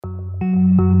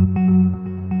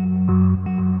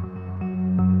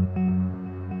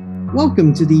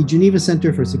Welcome to the Geneva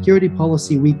Centre for Security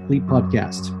Policy Weekly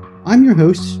podcast. I'm your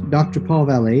host, Dr. Paul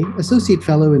Vallet, Associate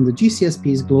Fellow in the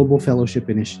GCSP's Global Fellowship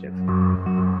Initiative.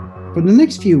 For the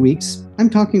next few weeks, I'm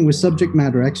talking with subject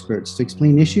matter experts to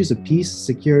explain issues of peace,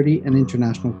 security, and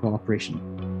international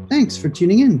cooperation. Thanks for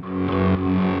tuning in.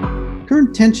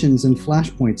 Current tensions and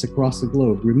flashpoints across the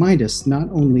globe remind us not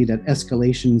only that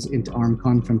escalations into armed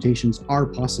confrontations are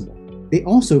possible, they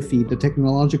also feed the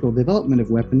technological development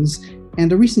of weapons, and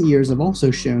the recent years have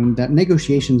also shown that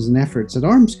negotiations and efforts at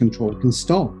arms control can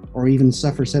stall or even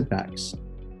suffer setbacks.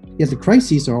 Yet the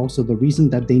crises are also the reason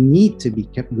that they need to be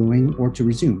kept going or to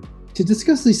resume. To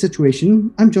discuss the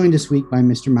situation, I'm joined this week by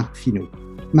Mr. Marc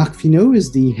Finaud. Marc Finaud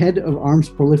is the Head of Arms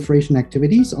Proliferation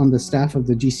activities on the staff of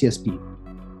the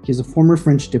GCSP. He is a former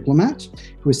French diplomat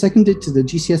who was seconded to the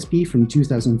GCSP from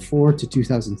 2004 to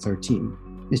 2013.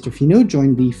 Mr. Finaud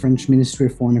joined the French Ministry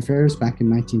of Foreign Affairs back in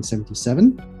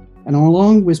 1977, and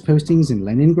along with postings in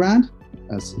Leningrad,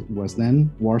 as it was then,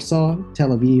 Warsaw, Tel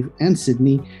Aviv, and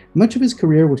Sydney, much of his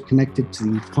career was connected to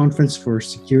the Conference for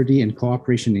Security and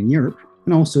Cooperation in Europe,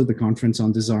 and also the Conference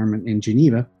on Disarmament in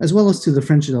Geneva, as well as to the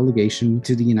French delegation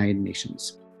to the United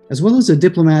Nations. As well as a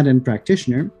diplomat and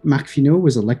practitioner, Marc Finaud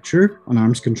was a lecturer on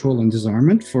arms control and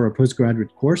disarmament for a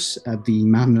postgraduate course at the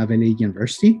Marne-la-Vallée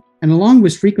University. And along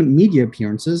with frequent media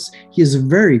appearances, he is a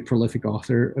very prolific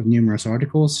author of numerous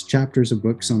articles, chapters of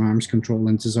books on arms control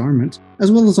and disarmament,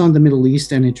 as well as on the Middle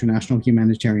East and international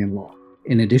humanitarian law.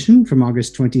 In addition, from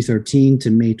August 2013 to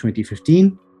May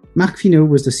 2015, Marc Finaud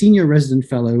was the Senior Resident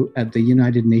Fellow at the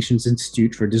United Nations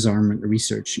Institute for Disarmament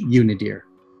Research, UNIDIR.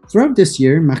 Throughout this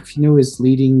year, Marc Finaud is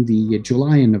leading the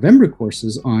July and November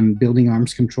courses on building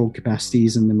arms control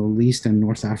capacities in the Middle East and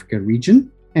North Africa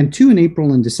region, and 2 in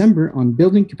April and December on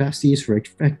building capacities for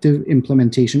effective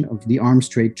implementation of the Arms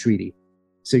Trade Treaty.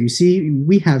 So you see,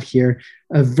 we have here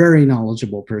a very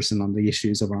knowledgeable person on the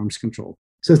issues of arms control.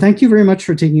 So thank you very much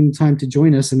for taking the time to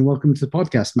join us, and welcome to the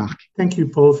podcast, Marc. Thank you,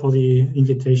 Paul, for the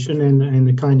invitation and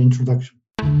the kind introduction.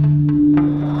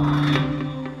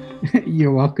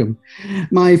 You're welcome.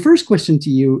 My first question to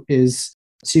you is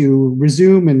to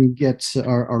resume and get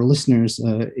our listeners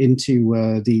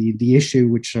into the issue,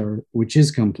 which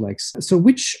is complex. So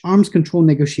which arms control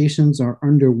negotiations are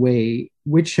underway,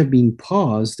 which have been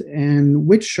paused, and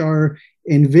which are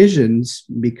envisioned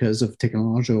because of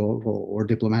technological or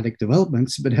diplomatic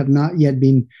developments, but have not yet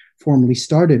been formally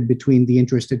started between the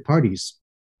interested parties?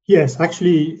 Yes,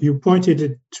 actually, you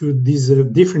pointed to these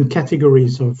different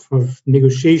categories of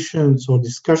negotiations or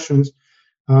discussions.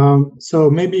 So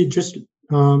maybe just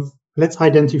let's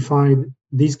identify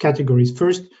these categories.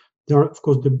 First, there are, of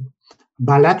course, the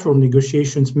bilateral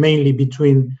negotiations, mainly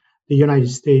between the United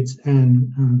States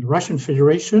and the Russian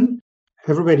Federation.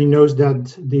 Everybody knows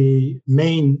that the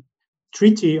main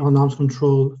treaty on arms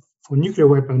control for nuclear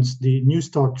weapons, the New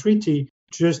START treaty,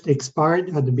 just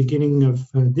expired at the beginning of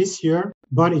this year,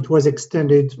 but it was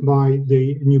extended by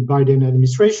the new Biden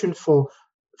administration for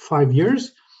 5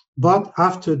 years. But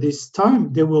after this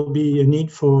time, there will be a need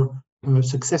for a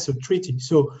successor treaty.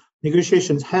 So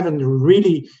negotiations haven't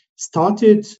really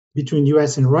started between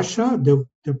US and Russia. There'll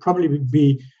probably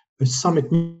be a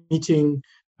summit meeting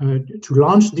to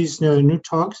launch these new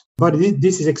talks, but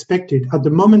this is expected. At the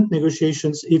moment,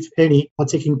 negotiations, if any, are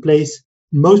taking place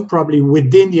most probably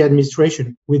within the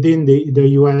administration, within the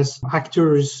US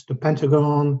actors, the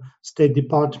Pentagon, State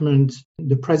Department,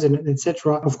 the President,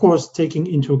 etc. Of course, taking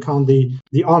into account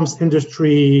the arms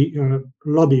industry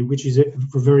lobby, which is a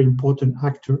very important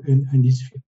actor in this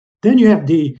field. Then you have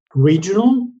the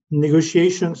regional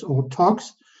negotiations or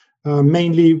talks,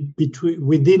 mainly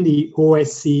within the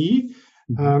OSCE,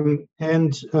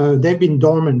 and they've been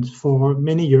dormant for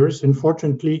many years.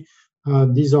 Unfortunately,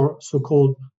 these are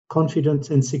so-called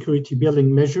confidence and security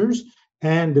building measures,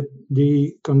 and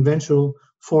the conventional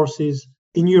forces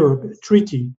in Europe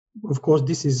treaty. Of course,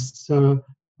 this is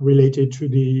related to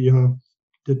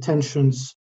the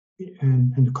tensions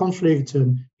and the conflict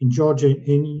in Georgia,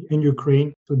 in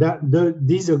Ukraine. So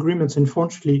these agreements,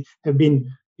 unfortunately, have been,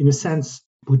 in a sense,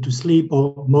 put to sleep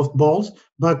or mothballs.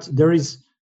 But there is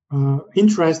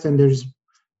interest and there is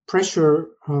pressure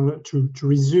to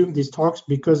resume these talks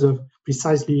because of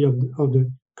precisely of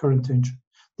the current tension.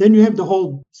 Then you have the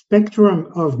whole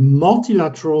spectrum of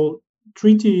multilateral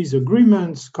treaties,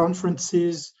 agreements,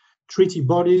 conferences, treaty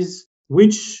bodies,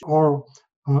 which are,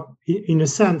 in a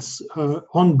sense,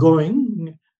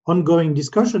 ongoing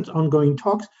discussions, ongoing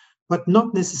talks, but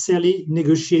not necessarily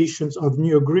negotiations of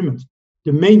new agreements.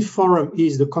 The main forum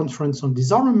is the Conference on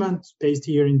Disarmament, based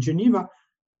here in Geneva,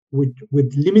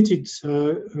 with limited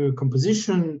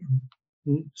composition,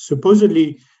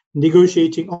 supposedly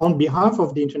negotiating on behalf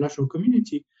of the international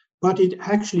community, but it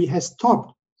actually has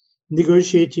stopped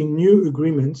negotiating new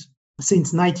agreements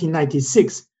since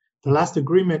 1996. The last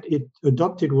agreement it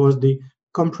adopted was the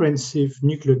Comprehensive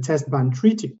Nuclear Test Ban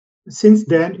Treaty. Since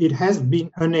then, it has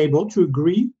been unable to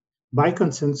agree by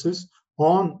consensus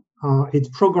on its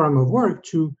program of work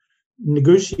to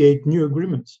negotiate new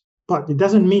agreements. But it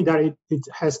doesn't mean that it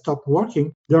has stopped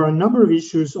working. There are a number of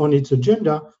issues on its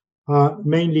agenda,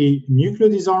 mainly nuclear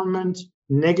disarmament,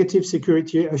 negative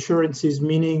security assurances,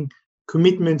 meaning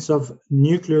commitments of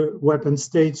nuclear weapon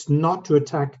states not to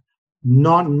attack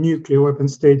non-nuclear weapon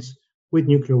states with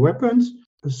nuclear weapons,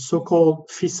 a so-called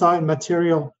fissile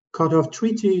material cut-off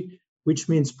treaty, which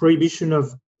means prohibition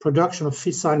of production of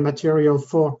fissile material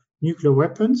for nuclear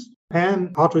weapons,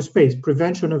 and outer space,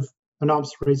 prevention of an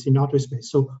arms race in outer space.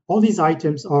 So all these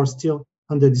items are still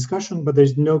under discussion, but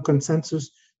there's no consensus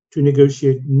to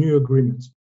negotiate new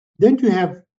agreements. Then you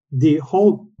have the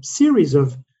whole series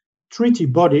of treaty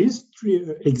bodies,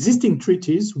 existing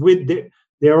treaties with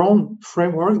their own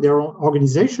framework, their own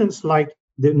organizations, like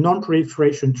the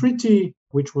Non-Proliferation Treaty,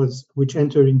 which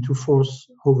entered into force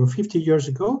over 50 years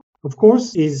ago. Of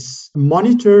course, is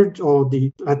monitored, or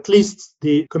at least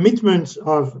the commitment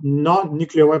of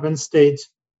non-nuclear weapon states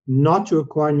not to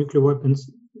acquire nuclear weapons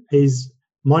is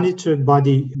monitored by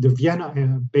the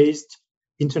Vienna-based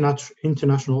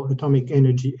International Atomic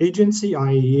Energy Agency,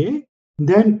 IAEA.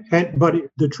 But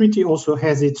the treaty also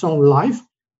has its own life.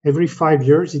 Every 5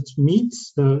 years, it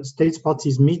meets. The states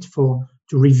parties meet to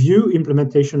review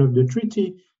implementation of the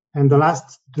treaty. And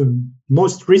the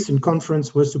most recent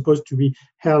conference was supposed to be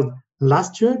held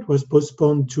last year. It was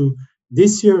postponed to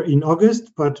this year in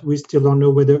August, but we still don't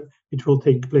know whether it will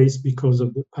take place because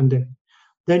of the pandemic.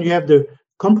 Then you have the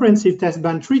Comprehensive Test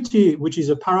Ban Treaty, which is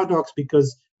a paradox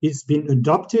because it's been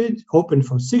adopted, open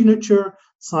for signature,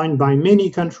 signed by many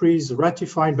countries,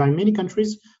 ratified by many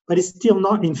countries, but it's still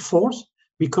not in force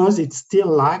because it still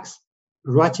lacks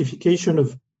ratification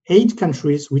of 8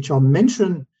 countries, which are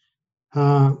mentioned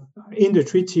in the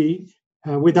treaty,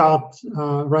 without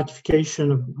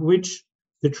ratification of which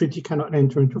the treaty cannot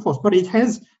enter into force. But it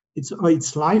has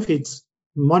its life, its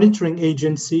monitoring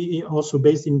agency, also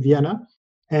based in Vienna,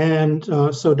 and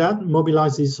so that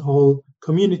mobilizes the whole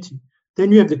community.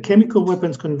 Then you have the Chemical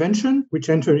Weapons Convention, which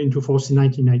entered into force in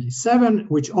 1997,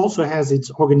 which also has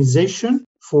its organization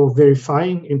for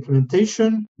verifying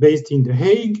implementation based in The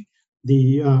Hague,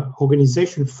 the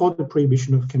Organization for the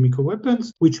Prohibition of Chemical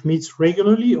Weapons, which meets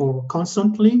regularly or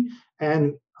constantly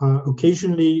and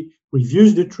occasionally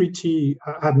reviews the treaty,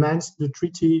 amends the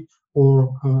treaty,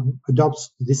 or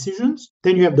adopts decisions.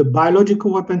 Then you have the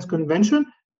Biological Weapons Convention,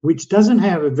 which doesn't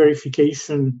have a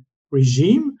verification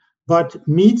regime, but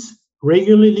meets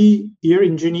regularly here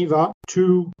in Geneva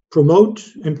to promote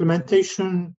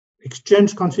implementation,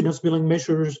 exchange confidence building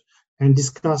measures, and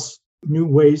discuss new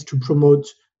ways to promote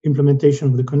implementation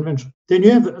of the convention. Then you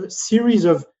have a series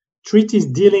of treaties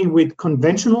dealing with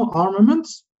conventional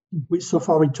armaments. So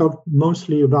far we talked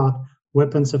mostly about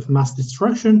weapons of mass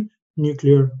destruction,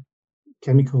 nuclear,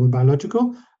 chemical, and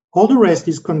biological. All the rest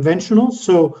is conventional.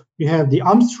 So you have the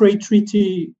Arms Trade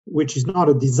Treaty, which is not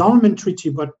a disarmament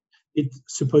treaty, but it's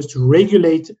supposed to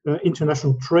regulate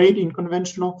international trade in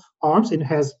conventional arms. It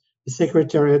has a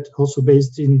secretariat also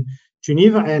based in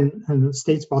Geneva, and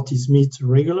states parties meet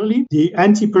regularly. The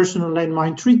Anti-Personnel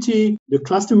Landmine Treaty, the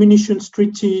Cluster Munitions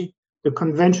Treaty, the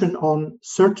Convention on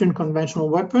Certain Conventional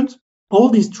Weapons. All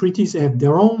these treaties have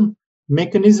their own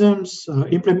mechanisms,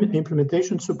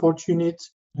 implementation support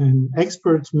units, and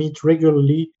experts meet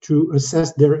regularly to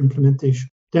assess their implementation.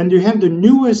 Then you have the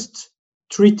newest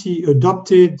treaty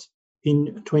adopted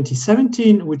in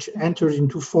 2017, which enters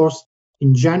into force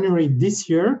in January this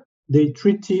year, the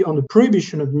Treaty on the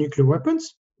Prohibition of Nuclear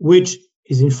Weapons, which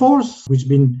is in force, which has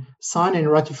been signed and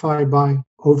ratified by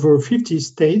over 50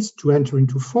 states to enter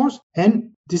into force.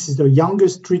 And this is the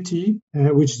youngest treaty,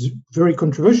 which is very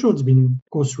controversial. It's been,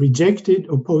 of course, rejected,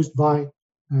 opposed by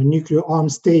nuclear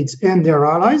armed states and their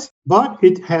allies. But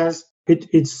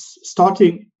it's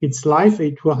starting its life.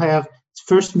 It will have its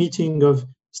first meeting of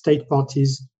state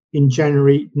parties in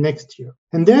January next year.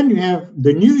 And then you have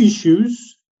the new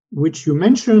issues, which you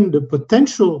mentioned, the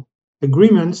potential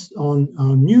agreements on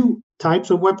new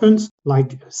types of weapons,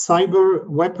 like cyber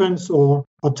weapons or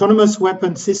autonomous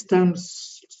weapon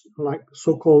systems, like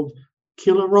so-called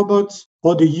killer robots,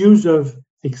 or the use of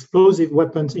explosive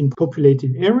weapons in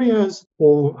populated areas,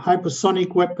 or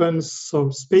hypersonic weapons, so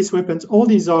space weapons. All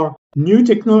these are new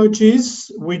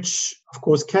technologies, which of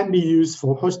course can be used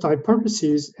for hostile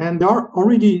purposes. And there are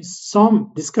already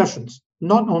some discussions,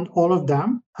 not on all of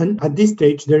them. And at this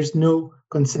stage, there is no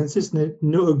consensus,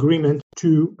 no agreement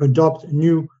to adopt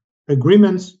new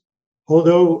agreements.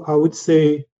 Although I would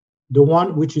say the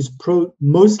one which is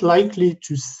most likely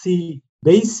to see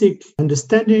basic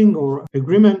understanding or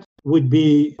agreement would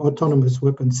be autonomous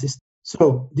weapon systems.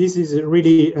 So this is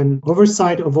really an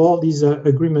oversight of all these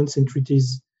agreements and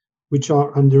treaties which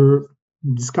are under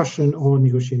discussion or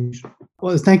negotiation.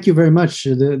 Well, thank you very much.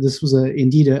 This was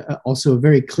indeed also a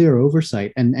very clear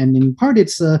oversight. And in part,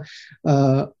 it's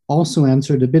also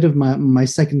answered a bit of my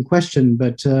second question,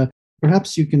 but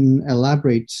perhaps you can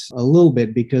elaborate a little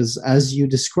bit, because as you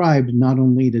described not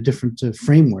only the different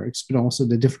frameworks, but also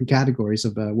the different categories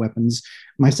of weapons,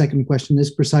 my second question is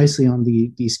precisely on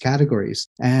these categories.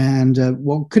 And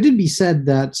well, could it be said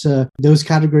that those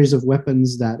categories of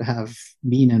weapons that have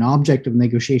been an object of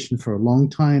negotiation for a long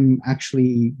time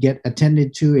actually get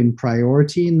attended to in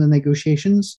priority in the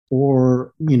negotiations?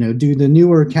 Or, do the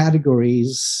newer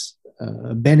categories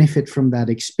benefit from that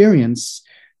experience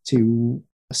to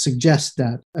suggest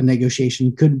that a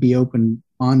negotiation could be open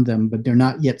on them, but they're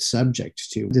not yet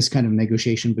subject to this kind of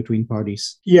negotiation between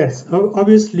parties? Yes,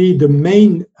 obviously the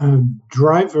main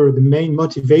driver, the main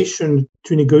motivation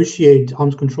to negotiate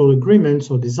arms control agreements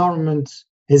or disarmament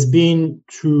has been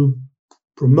to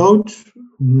promote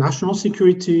national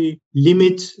security,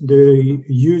 limit the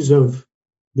use of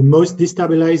the most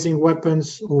destabilizing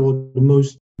weapons or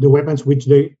the weapons which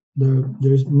the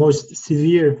most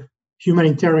severe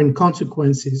humanitarian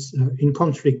consequences in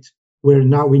conflict, where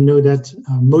now we know that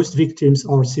most victims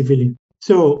are civilian.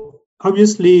 So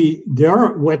obviously there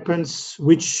are weapons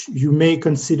which you may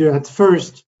consider at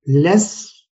first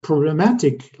less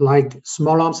problematic, like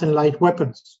small arms and light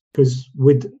weapons, because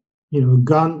with a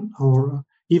gun or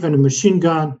even a machine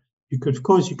gun, you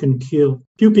can kill a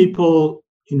few people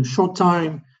in a short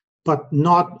time, but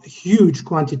not huge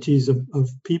quantities of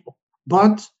people.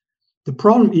 But the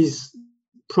problem is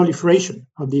proliferation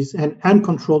of these and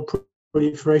uncontrolled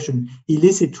proliferation,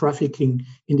 illicit trafficking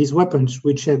in these weapons,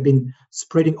 which have been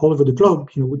spreading all over the globe.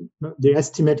 The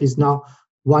estimate is now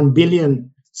 1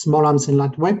 billion small arms and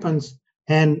light weapons,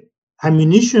 and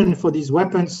ammunition for these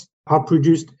weapons are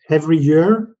produced every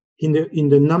year in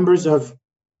the numbers of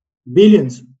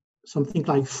billions, something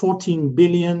like 14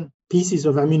 billion pieces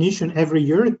of ammunition every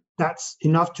year. That's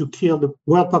enough to kill the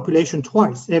world population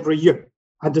twice every year.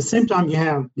 At the same time, you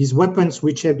have these weapons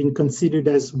which have been considered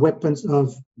as weapons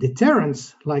of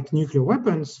deterrence, like nuclear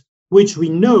weapons, which we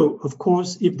know, of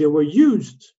course, if they were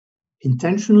used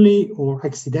intentionally or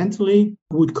accidentally,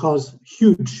 would cause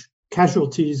huge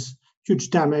casualties, huge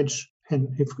damage. And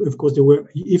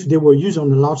if they were used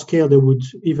on a large scale,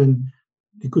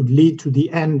 they could lead to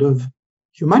the end of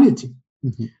humanity.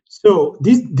 Mm-hmm. So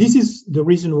this is the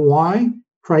reason why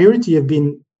priority have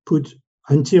been put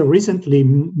until recently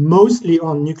mostly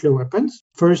on nuclear weapons.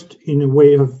 First, in a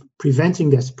way of preventing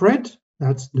their spread,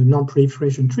 that's the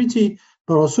Non-Proliferation Treaty,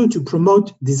 but also to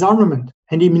promote disarmament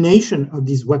and elimination of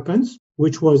these weapons,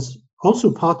 which was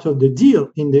also part of the deal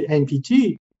in the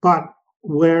NPT, but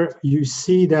where you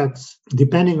see that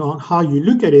depending on how you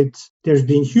look at it, there's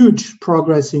been huge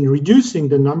progress in reducing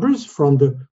the numbers from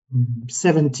the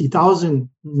 70,000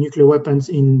 nuclear weapons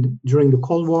during the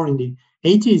Cold War in the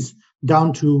 80s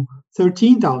down to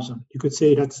 13,000. You could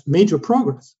say that's major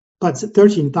progress, but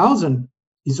 13,000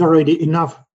 is already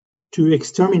enough to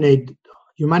exterminate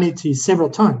humanity several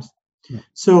times. Yeah.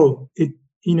 So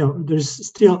there's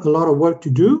still a lot of work to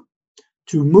do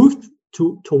to move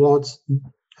towards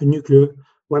a nuclear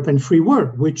weapon-free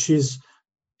world, which is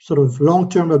sort of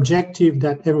long-term objective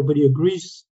that everybody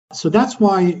agrees. So that's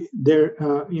why there,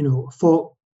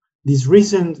 for these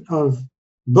reasons of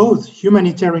both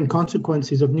humanitarian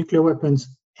consequences of nuclear weapons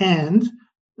and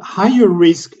higher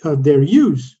risk of their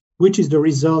use, which is the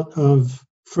result of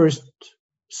first,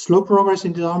 slow progress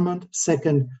in disarmament,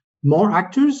 second, more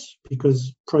actors,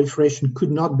 because proliferation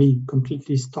could not be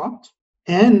completely stopped,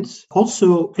 and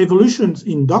also evolutions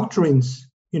in doctrines,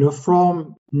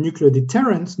 from nuclear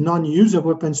deterrence, non-use of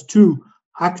weapons, to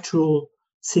actual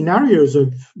scenarios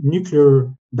of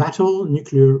nuclear battle,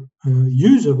 nuclear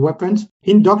use of weapons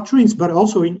in doctrines, but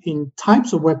also in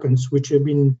types of weapons which have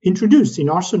been introduced in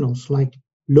arsenals, like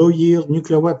low-yield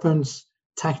nuclear weapons,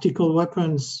 tactical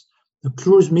weapons, the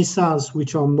cruise missiles,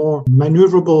 which are more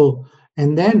maneuverable.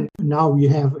 And then now we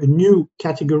have a new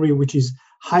category, which is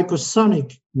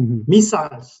hypersonic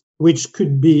missiles, which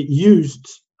could be used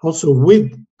also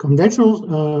with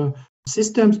conventional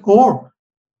systems or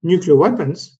nuclear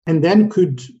weapons, and then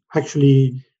could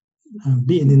actually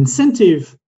be an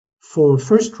incentive for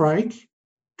first strike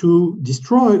to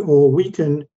destroy or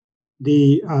weaken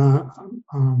the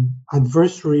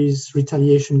adversary's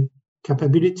retaliation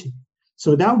capability.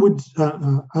 So that would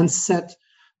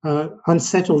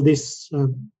unsettle this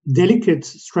delicate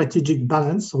strategic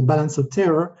balance or balance of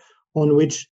terror on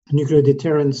which nuclear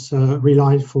deterrence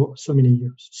relied for so many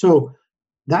years. So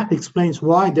that explains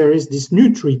why there is this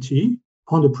new treaty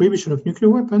on the prohibition of nuclear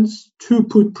weapons to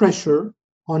put pressure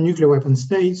on nuclear weapon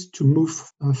states to move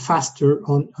faster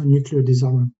on nuclear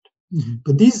disarmament. Mm-hmm.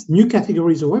 But these new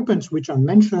categories of weapons, which are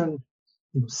mentioned,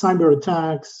 cyber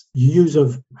attacks, use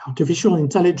of artificial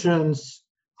intelligence,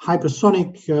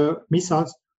 hypersonic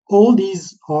missiles, all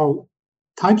these are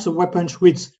types of weapons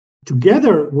which,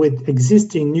 together with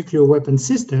existing nuclear weapon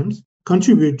systems,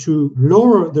 contribute to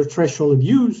lower the threshold of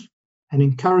use and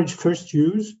encourage first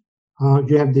use.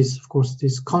 You have this, of course,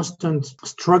 this constant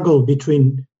struggle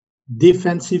between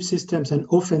defensive systems and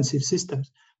offensive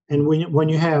systems. And when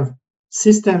you have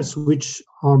systems which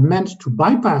are meant to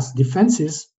bypass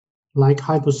defenses, like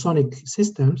hypersonic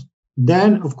systems,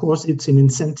 then, of course, it's an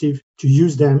incentive to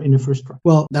use them in the first place.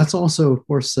 Well, that's also, of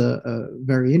course,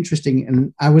 very interesting.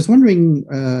 And I was wondering,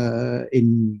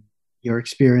 in your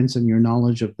experience and your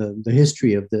knowledge of the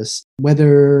history of this,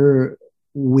 whether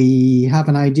we have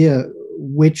an idea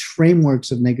which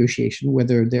frameworks of negotiation,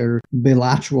 whether they're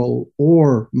bilateral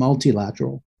or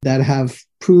multilateral, that have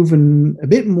proven a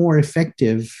bit more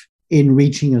effective in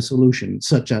reaching a solution,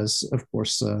 such as, of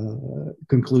course,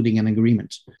 concluding an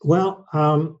agreement. Well,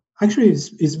 actually,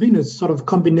 it's been a sort of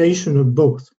combination of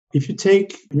both. If you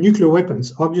take nuclear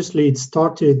weapons, obviously it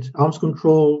started, arms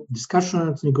control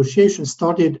discussions, negotiations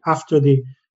started after the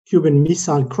Cuban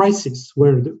Missile Crisis,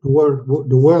 where the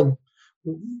world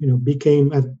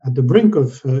became at the brink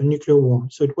of nuclear war.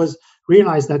 So it was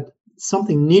realized that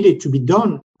something needed to be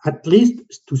done, at least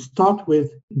to start with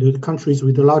the countries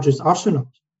with the largest arsenals,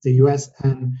 the US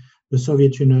and the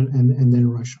Soviet Union and then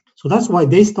Russia. So that's why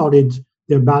they started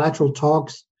their bilateral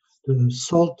talks, the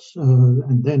SALT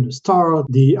and then the STAR,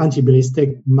 the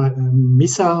anti-ballistic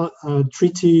missile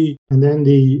treaty, and then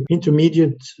the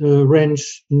intermediate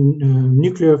range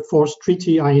nuclear force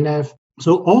treaty, INF.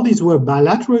 So all these were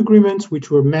bilateral agreements which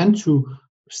were meant to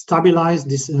stabilize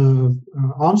this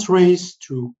arms race,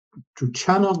 to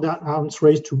channel that arms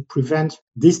race, to prevent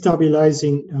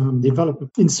destabilizing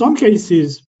development. In some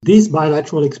cases, this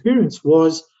bilateral experience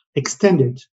was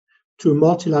extended to a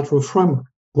multilateral framework.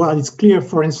 Well, it's clear,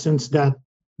 for instance, that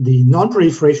the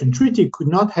non-proliferation treaty could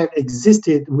not have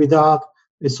existed without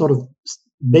a sort of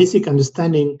basic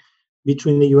understanding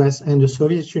between the US and the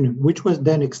Soviet Union, which was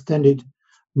then extended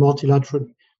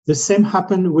multilaterally. The same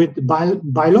happened with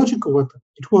biological weapons.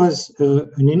 It was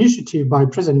an initiative by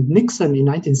President Nixon in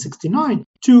 1969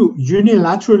 to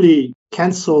unilaterally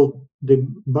cancel the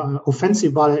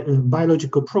offensive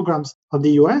biological programs of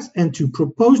the US and to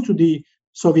propose to the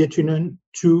Soviet Union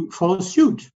to follow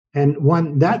suit. And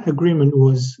when that agreement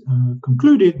was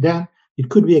concluded, then it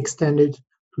could be extended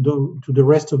to the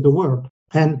rest of the world.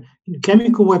 And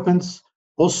chemical weapons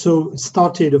also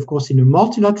started, of course, in a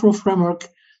multilateral framework,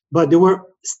 but there were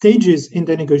stages in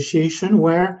the negotiation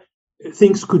where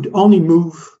things could only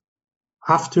move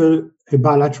after a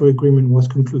bilateral agreement was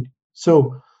concluded.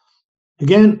 So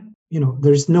again,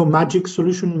 there is no magic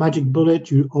solution, magic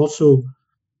bullet. You also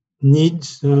need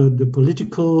the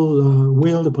political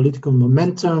will, the political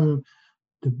momentum,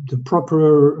 the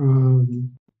proper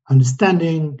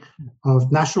understanding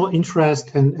of national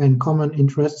interest and common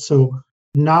interest. So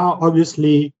now,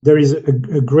 obviously, there is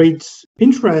a great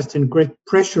interest and great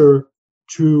pressure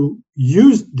to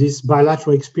use this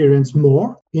bilateral experience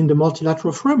more in the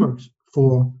multilateral frameworks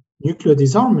for nuclear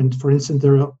disarmament. For instance,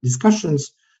 there are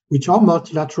discussions which are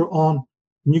multilateral on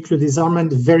nuclear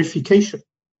disarmament verification,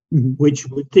 which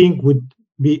we think would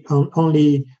be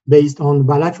only based on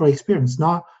bilateral experience.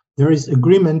 Now, there is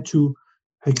agreement to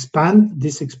expand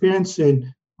this experience. And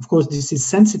of course, this is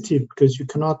sensitive because you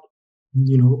cannot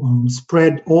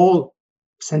spread all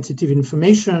sensitive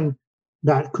information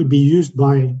that could be used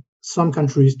by some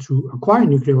countries to acquire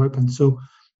nuclear weapons. So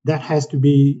that has to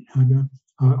be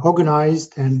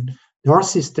organized, and there are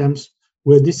systems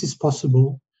where this is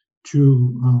possible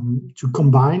to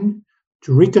combine,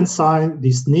 to reconcile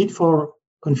this need for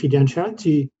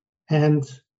confidentiality and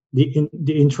the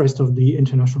interest of the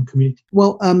international community.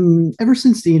 Well, ever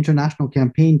since the international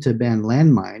campaign to ban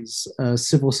landmines,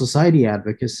 civil society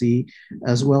advocacy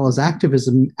as well as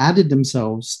activism added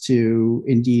themselves to,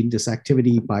 indeed, this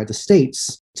activity by the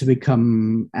states to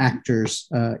become actors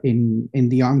in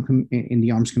the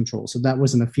arms control. So that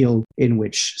wasn't a field in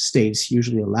which states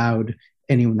usually allowed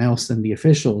anyone else than the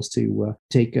officials to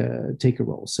take a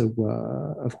role. So,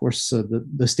 of course,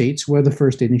 the states were the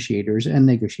first initiators and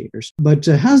negotiators. But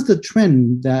has the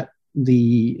trend that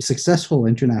the successful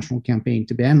international campaign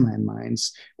to ban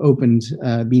landmines opened,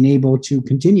 been able to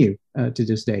continue to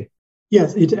this day?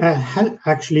 Yes, it had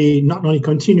actually not only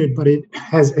continued, but it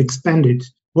has expanded.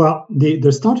 Well,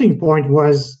 the starting point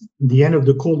was the end of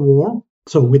the Cold War,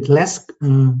 so with less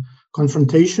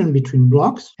confrontation between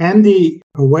blocs, and the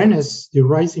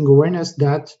rising awareness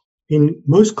that in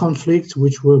most conflicts,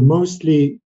 which were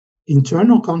mostly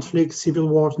internal conflicts, civil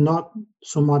wars, not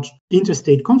so much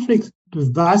interstate conflicts, the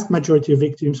vast majority of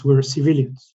victims were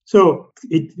civilians. So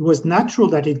it was natural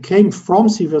that it came from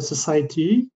civil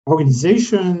society,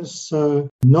 organizations,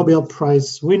 Nobel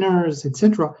Prize winners,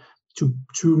 etc.,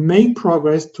 to make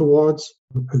progress towards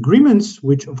agreements,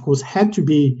 which of course had to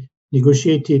be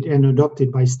negotiated and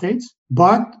adopted by states,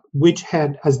 but which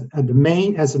had as a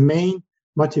main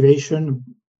motivation,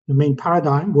 the main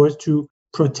paradigm was to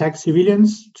protect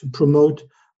civilians, to promote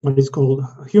what is called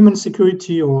human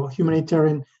security or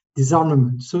humanitarian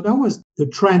disarmament. So that was the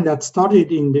trend that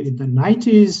started in the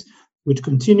 90s, which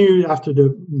continued after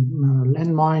the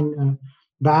landmine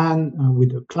ban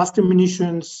with the cluster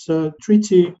munitions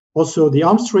treaty, also the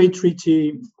arms trade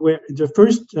treaty, where the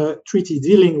first treaty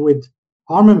dealing with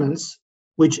armaments,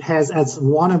 which has as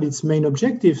one of its main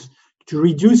objectives to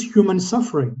reduce human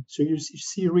suffering. So you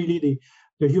see really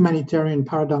the humanitarian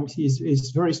paradigm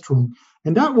is very strong.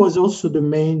 And that was also the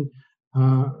main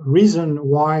reason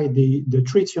why the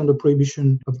Treaty on the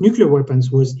Prohibition of Nuclear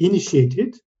Weapons was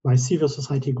initiated by civil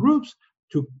society groups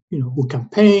who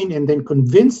campaigned and then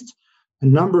convinced a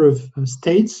number of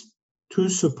states to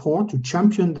support, to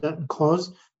champion that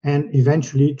cause, and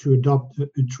eventually to adopt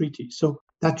a treaty. So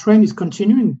that trend is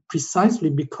continuing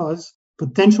precisely because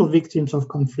potential victims of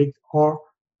conflict are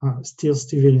still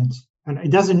civilians. And it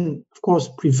doesn't, of course,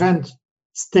 prevent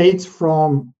states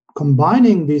from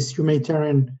combining this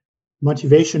humanitarian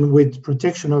motivation with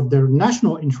protection of their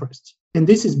national interests. And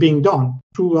this is being done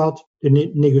throughout the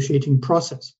negotiating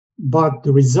process. But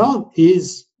the result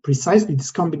is precisely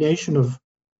this combination of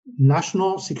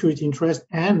national security interest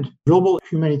and global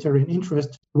humanitarian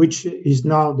interest, which is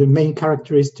now the main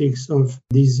characteristics of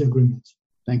these agreements.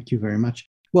 Thank you very much.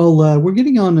 Well, we're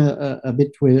getting on a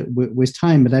bit with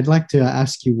time, but I'd like to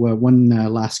ask you one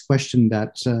last question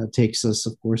that takes us,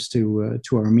 of course, to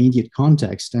our immediate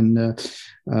context. And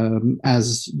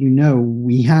as you know,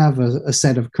 we have a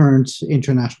set of current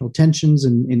international tensions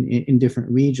in different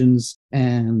regions.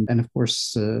 And of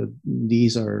course,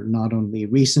 these are not only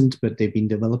recent, but they've been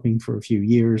developing for a few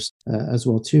years as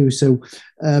well, too. So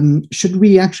should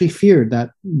we actually fear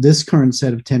that this current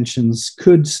set of tensions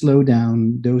could slow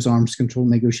down those arms control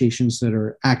negotiations that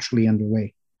are actually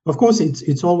underway? Of course,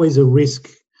 it's always a risk.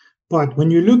 But when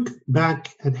you look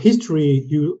back at history,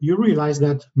 you realize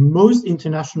that most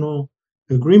international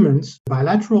agreements,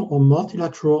 bilateral or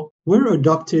multilateral, were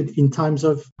adopted in times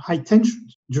of high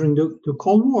tensions during the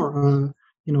Cold War.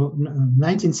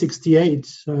 1968,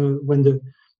 when the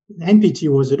NPT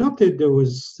was adopted, there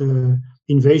was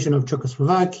invasion of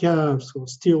Czechoslovakia,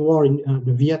 Steel War, in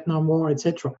the Vietnam War,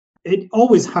 etc. It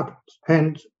always happened.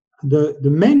 And the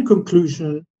main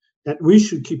conclusion that we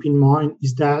should keep in mind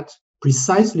is that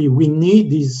precisely we need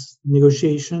these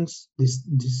negotiations,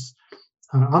 these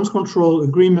arms control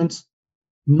agreements,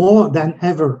 more than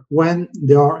ever when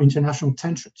there are international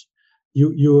tensions.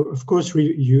 You of course,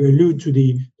 you allude to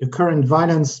the current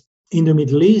violence in the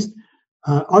Middle East.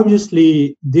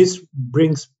 Obviously, this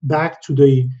brings back to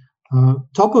the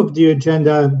top of the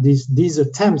agenda these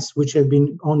attempts which have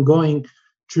been ongoing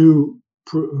to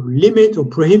limit or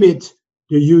prohibit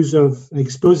the use of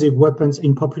explosive weapons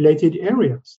in populated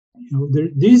areas.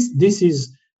 This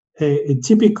is a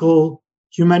typical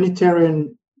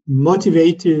humanitarian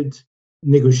motivated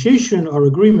negotiation or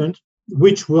agreement,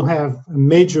 which will have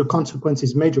major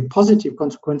consequences, major positive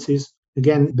consequences,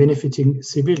 again, benefiting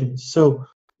civilians. So,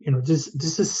 this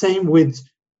is the same with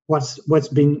what's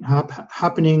been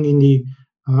happening in the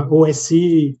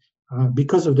OSCE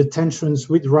because of the tensions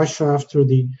with Russia after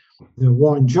the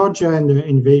war in Georgia and the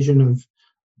invasion of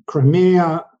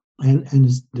Crimea and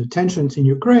the tensions in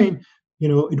Ukraine.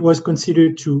 It was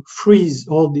considered to freeze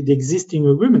all the existing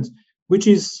agreements, which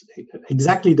is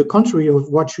exactly the contrary of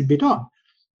what should be done.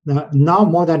 Now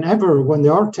more than ever, when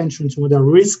there are tensions, when there are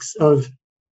risks of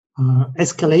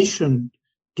escalation,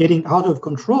 getting out of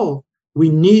control, we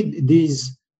need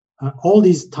all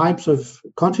these types of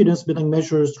confidence-building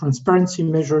measures, transparency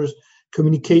measures,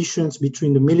 communications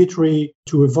between the military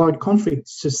to avoid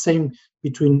conflicts. It's the same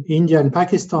between India and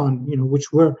Pakistan,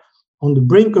 which were on the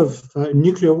brink of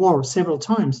nuclear war several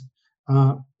times.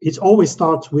 It always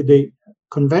starts with a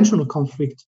conventional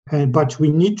conflict, but we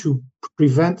need to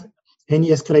prevent any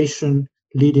escalation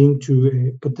leading to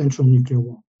a potential nuclear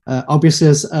war. obviously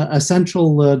a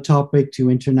central topic to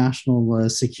international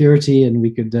security, and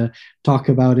we could talk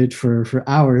about it for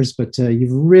hours, but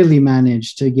you've really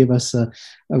managed to give us a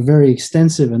very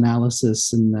extensive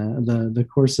analysis in the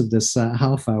course of this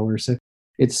half hour. So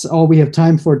it's all we have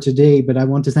time for today, but I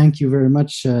want to thank you very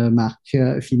much, Marc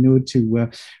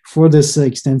Finaud, for this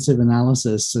extensive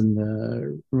analysis,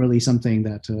 and really something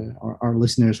that our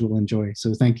listeners will enjoy.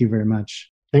 So thank you very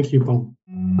much. Thank you, Paul.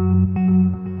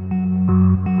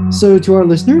 So to our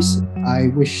listeners, I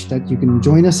wish that you can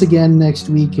join us again next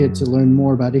week to learn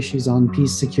more about issues on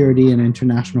peace, security, and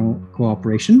international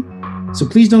cooperation. So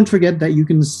please don't forget that you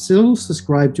can still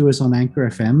subscribe to us on Anchor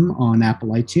FM, on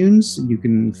Apple iTunes. You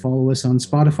can follow us on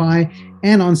Spotify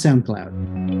and on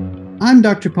SoundCloud. I'm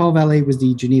Dr. Paul Vallet with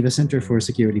the Geneva Centre for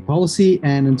Security Policy,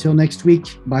 and until next week,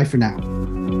 bye for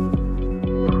now.